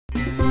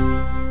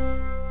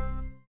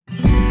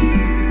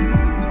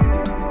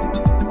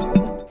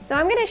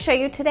I'm going to show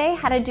you today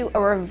how to do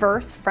a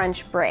reverse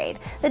French braid.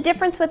 The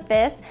difference with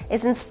this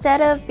is instead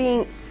of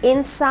being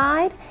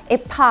inside,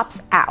 it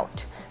pops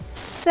out.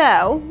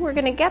 So we're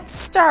going to get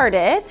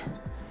started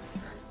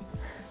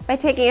by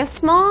taking a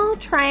small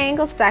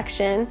triangle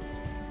section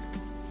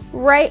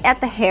right at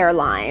the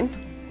hairline.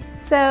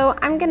 So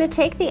I'm going to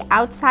take the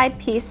outside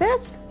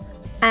pieces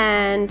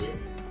and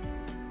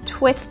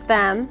twist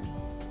them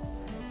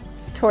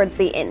towards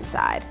the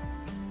inside.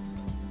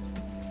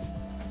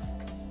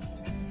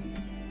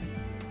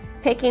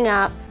 Picking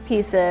up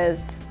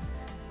pieces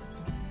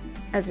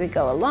as we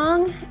go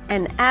along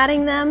and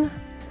adding them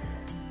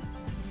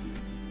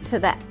to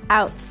the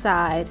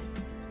outside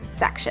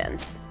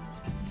sections.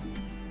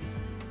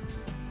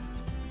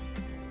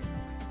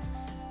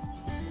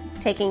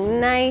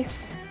 Taking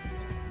nice,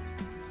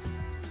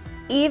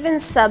 even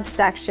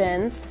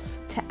subsections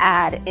to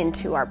add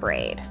into our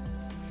braid.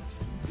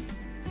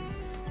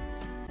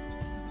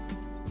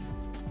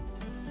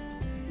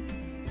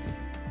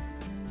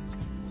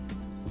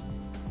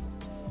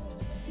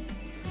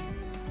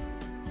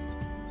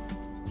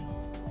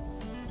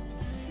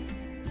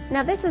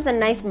 Now this is a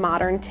nice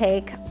modern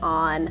take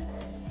on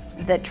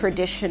the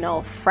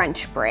traditional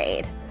French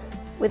braid.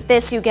 With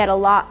this you get a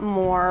lot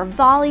more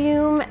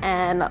volume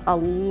and a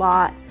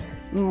lot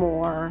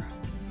more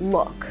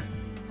look.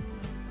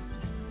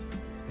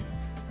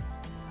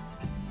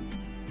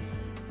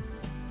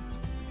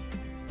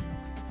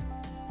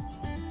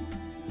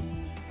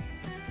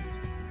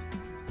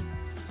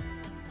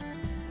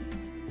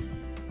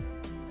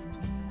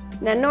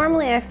 Now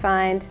normally I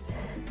find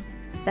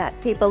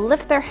that people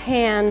lift their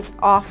hands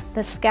off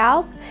the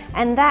scalp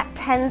and that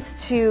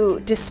tends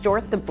to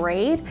distort the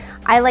braid.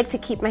 I like to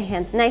keep my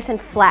hands nice and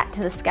flat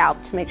to the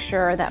scalp to make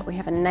sure that we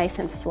have a nice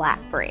and flat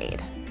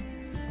braid.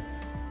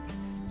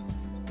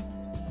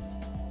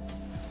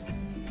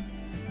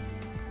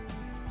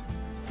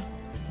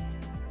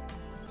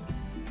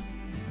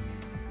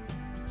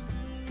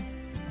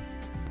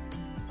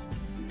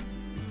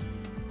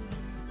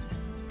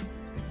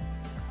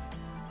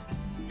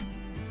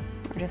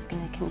 We're just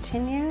going to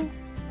continue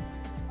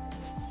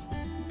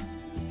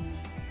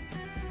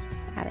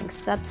adding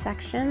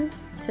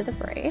subsections to the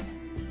braid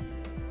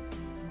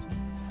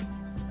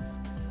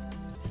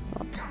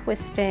while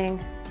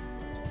twisting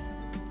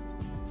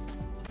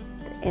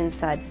the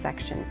inside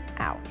section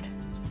out.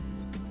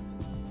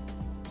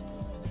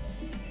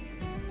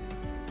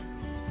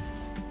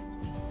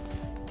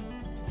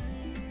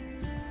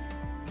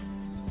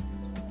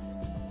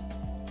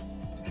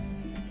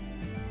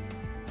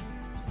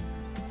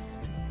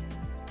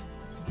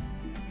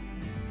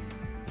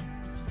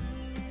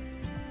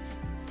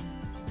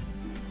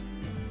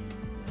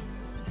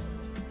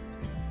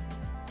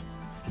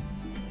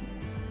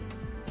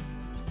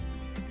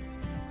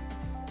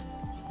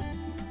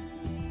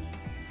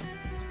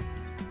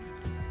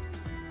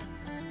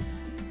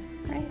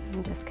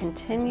 And just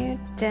continue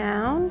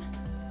down,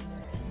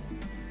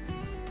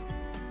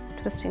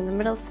 twisting the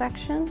middle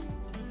section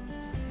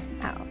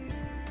out,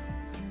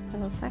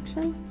 middle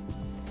section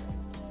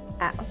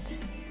out.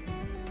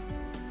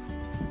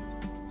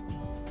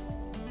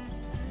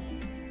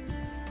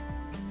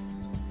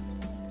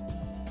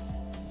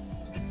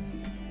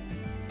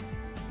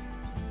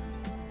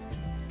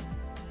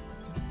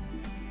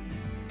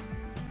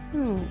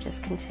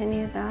 Just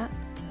continue that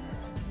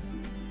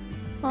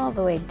all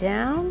the way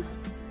down.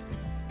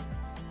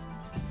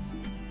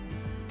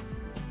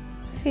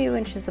 Few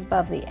inches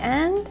above the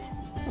end.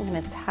 I'm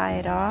going to tie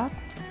it off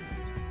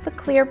with a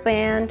clear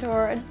band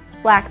or a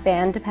black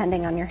band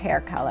depending on your hair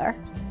color.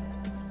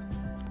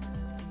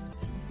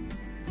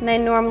 And I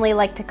normally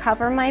like to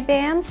cover my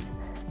bands,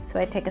 so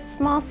I take a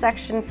small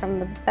section from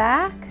the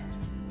back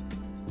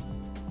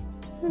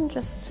and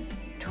just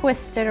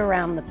twist it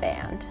around the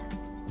band.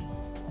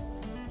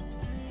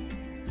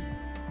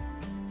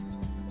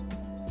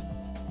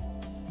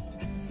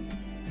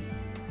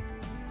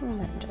 And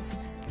then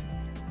just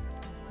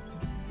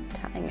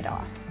tying it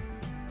off.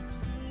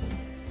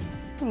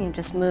 And you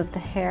just move the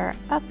hair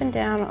up and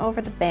down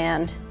over the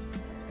band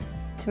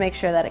to make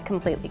sure that it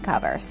completely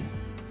covers.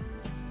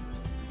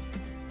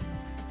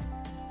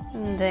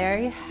 And there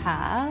you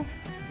have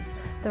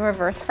the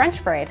reverse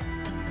French braid.